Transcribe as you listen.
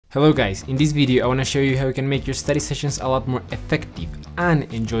Hello guys, in this video I want to show you how you can make your study sessions a lot more effective and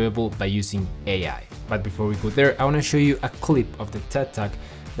enjoyable by using AI. But before we go there, I want to show you a clip of the TED Talk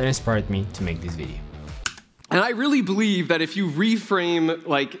that inspired me to make this video. And I really believe that if you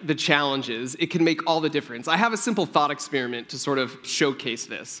reframe the challenges, it can make all the difference. I have a simple thought experiment to sort of showcase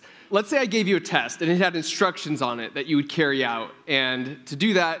this. Let's say I gave you a test and it had instructions on it that you would carry out. And to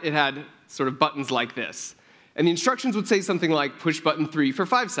do that, it had sort of buttons like this. And the instructions would say something like push button 3 for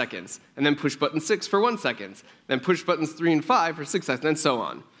 5 seconds, and then push button 6 for 1 second, then push buttons 3 and 5 for 6 seconds, and so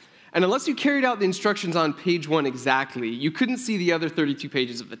on. And unless you carried out the instructions on page 1 exactly, you couldn't see the other 32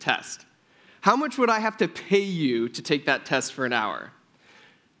 pages of the test. How much would I have to pay you to take that test for an hour?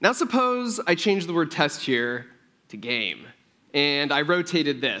 Now suppose I changed the word test here to game, and I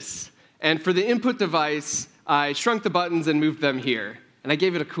rotated this. And for the input device, I shrunk the buttons and moved them here, and I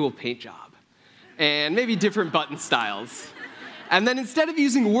gave it a cool paint job. And maybe different button styles. And then instead of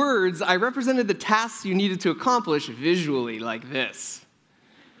using words, I represented the tasks you needed to accomplish visually like this.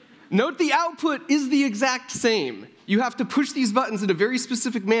 Note the output is the exact same. You have to push these buttons in a very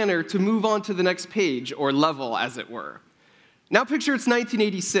specific manner to move on to the next page, or level, as it were. Now picture it's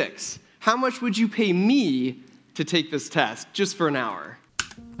 1986. How much would you pay me to take this test, just for an hour?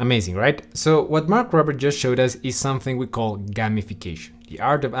 Amazing, right? So what Mark Robert just showed us is something we call gamification, the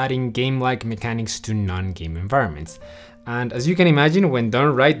art of adding game-like mechanics to non-game environments. And as you can imagine, when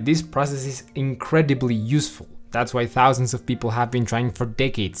done right, this process is incredibly useful. That's why thousands of people have been trying for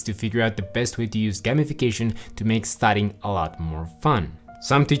decades to figure out the best way to use gamification to make studying a lot more fun.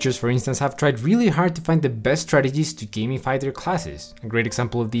 Some teachers, for instance, have tried really hard to find the best strategies to gamify their classes. A great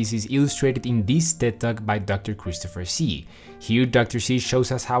example of this is illustrated in this TED Talk by Dr. Christopher C. Here, Dr. C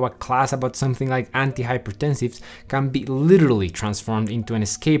shows us how a class about something like antihypertensives can be literally transformed into an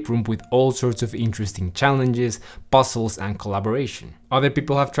escape room with all sorts of interesting challenges, puzzles, and collaboration. Other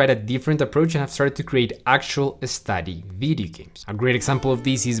people have tried a different approach and have started to create actual study video games. A great example of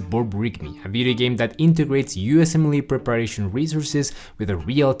this is Borborygmi, a video game that integrates USMLE preparation resources with a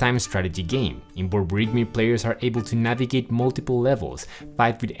real-time strategy game. In Borborygmi, players are able to navigate multiple levels,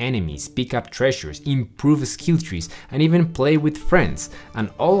 fight with enemies, pick up treasures, improve skill trees, and even play with friends,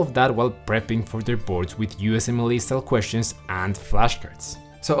 and all of that while prepping for their boards with USMLE-style questions and flashcards.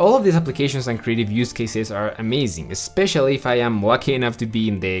 So all of these applications and creative use cases are amazing, especially if I am lucky enough to be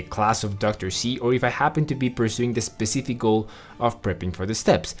in the class of Dr. C, or if I happen to be pursuing the specific goal of prepping for the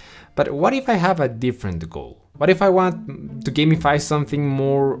steps. But what if I have a different goal? What if I want to gamify something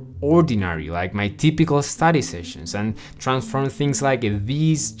more ordinary, like my typical study sessions, and transform things like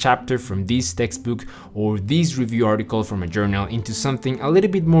this chapter from this textbook or this review article from a journal into something a little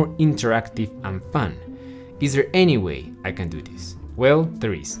bit more interactive and fun? Is there any way I can do this? Well,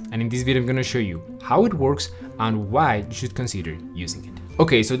 there is, and in this video I'm going to show you how it works and why you should consider using it.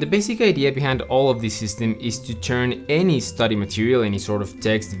 Okay, so the basic idea behind all of this system is to turn any study material, any sort of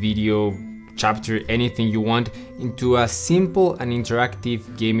text, video, chapter, anything you want, into a simple and interactive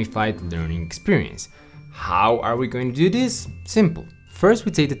gamified learning experience. How are we going to do this? Simple. First,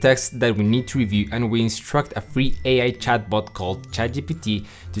 we take the text that we need to review and we instruct a free AI chatbot called ChatGPT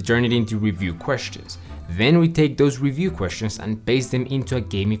to turn it into review questions. Then we take those review questions and paste them into a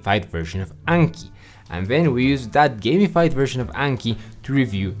gamified version of Anki. And then we use that gamified version of Anki to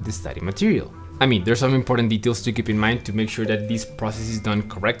review the study material. I mean, there's some important details to keep in mind to make sure that this process is done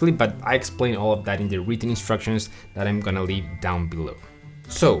correctly, but I explain all of that in the written instructions that I'm gonna leave down below.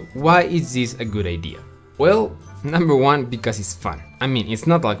 So, why is this a good idea? Well, number one, because it's fun. I mean, it's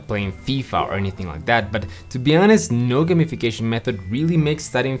not like playing FIFA or anything like that, but to be honest, no gamification method really makes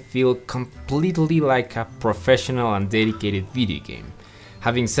studying feel completely like a professional and dedicated video game.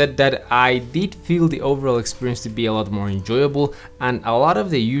 Having said that, I did feel the overall experience to be a lot more enjoyable, and a lot of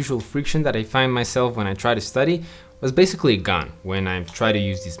the usual friction that I find myself when I try to study was basically gone when I try to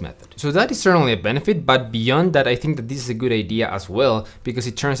use this method. So that is certainly a benefit, but beyond that, I think that this is a good idea as well, because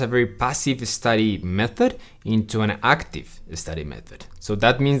it turns a very passive study method into an active study method. So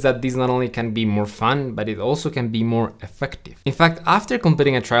that means that this not only can be more fun, but it also can be more effective. In fact, after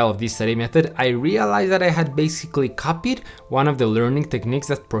completing a trial of this study method, I realized that I had basically copied one of the learning techniques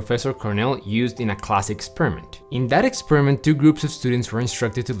that Professor Cornell used in a class experiment. In that experiment, two groups of students were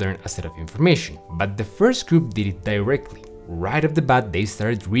instructed to learn a set of information, but the first group did it directly. Right off the bat, they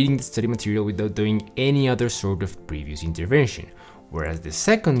started reading the study material without doing any other sort of previous intervention, whereas the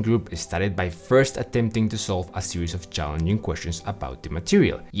second group started by first attempting to solve a series of challenging questions about the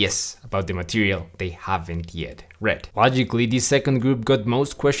material. Yes, about the material they haven't yet read. Logically, this second group got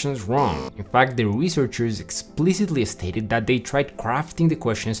most questions wrong. In fact, the researchers explicitly stated that they tried crafting the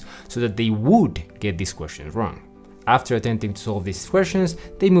questions so that they would get these questions wrong. After attempting to solve these questions,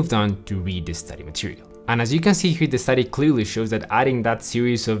 they moved on to read the study material. And as you can see here, the study clearly shows that adding that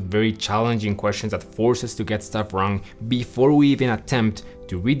series of very challenging questions that force us to get stuff wrong before we even attempt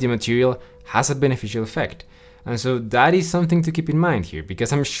to read the material has a beneficial effect. And so that is something to keep in mind here,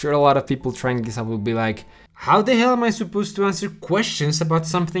 because I'm sure a lot of people trying this out will be like, how the hell am I supposed to answer questions about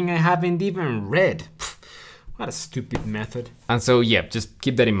something I haven't even read? What a stupid method. And so yeah, just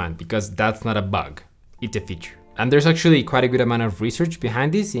keep that in mind, because that's not a bug, it's a feature. And there's actually quite a good amount of research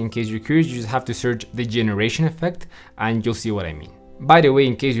behind this. In case you're curious, you just have to search the generation effect and you'll see what I mean. By the way,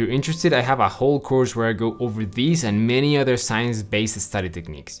 in case you're interested, I have a whole course where I go over these and many other science-based study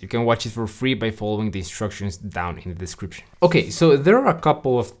techniques. You can watch it for free by following the instructions down in the description. Okay, so there are a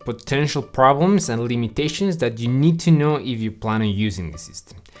couple of potential problems and limitations that you need to know if you plan on using the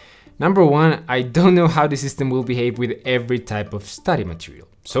system. Number one, I don't know how the system will behave with every type of study material.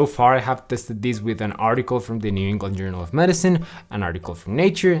 So far, I have tested this with an article from the New England Journal of Medicine, an article from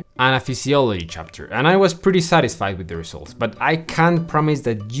Nature, and a physiology chapter, and I was pretty satisfied with the results, but I can't promise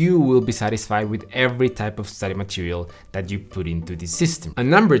that you will be satisfied with every type of study material that you put into the system. And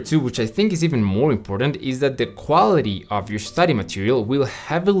number two, which I think is even more important, is that the quality of your study material will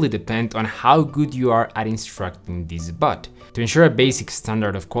heavily depend on how good you are at instructing this bot. To ensure a basic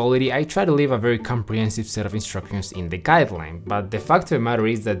standard of quality, I try to leave a very comprehensive set of instructions in the guideline, but the fact of the matter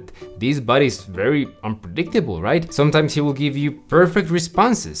is that this bot is very unpredictable, right? Sometimes he will give you perfect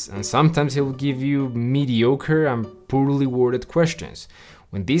responses, and sometimes he will give you mediocre and poorly worded questions.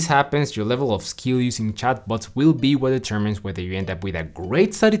 When this happens, your level of skill using chatbots will be what determines whether you end up with a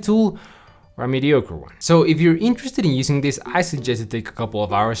great study tool or a mediocre one. So if you're interested in using this, I suggest you take a couple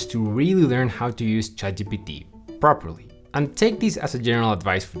of hours to really learn how to use ChatGPT properly. And take this as a general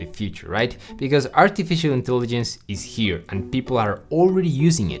advice for the future, right? Because artificial intelligence is here and people are already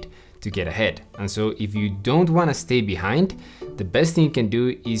using it to get ahead. And so if you don't want to stay behind, the best thing you can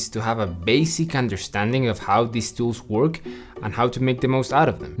do is to have a basic understanding of how these tools work and how to make the most out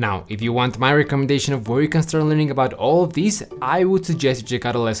of them. Now, if you want my recommendation of where you can start learning about all of these, I would suggest you check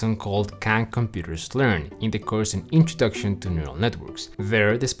out a lesson called Can Computers Learn in the course An Introduction to Neural Networks.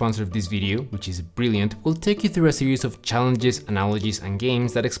 There, the sponsor of this video, which is Brilliant, will take you through a series of challenges, analogies, and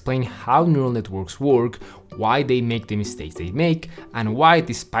games that explain how neural networks work, why they make the mistakes they make, and why,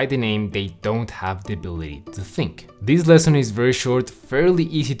 despite the name, they don't have the ability to think. This lesson is very short, fairly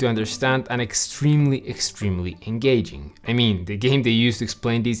easy to understand, and extremely engaging. I mean, the game they use to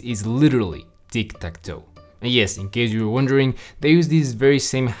explain this is literally tic-tac-toe. And yes, in case you were wondering, they use this very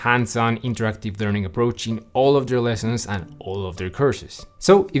same hands-on interactive learning approach in all of their lessons and all of their courses.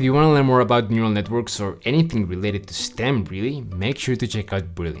 So if you want to learn more about neural networks or anything related to STEM really, make sure to check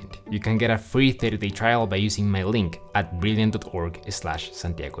out Brilliant. You can get a free 30-day trial by using my link at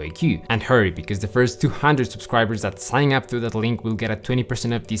brilliant.org/SantiagoIQ. And hurry, because the first 200 subscribers that sign up through that link will get a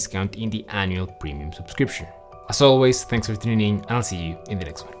 20% off discount in the annual premium subscription. As always, thanks for tuning in, and I'll see you in the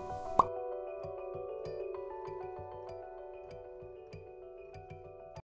next one.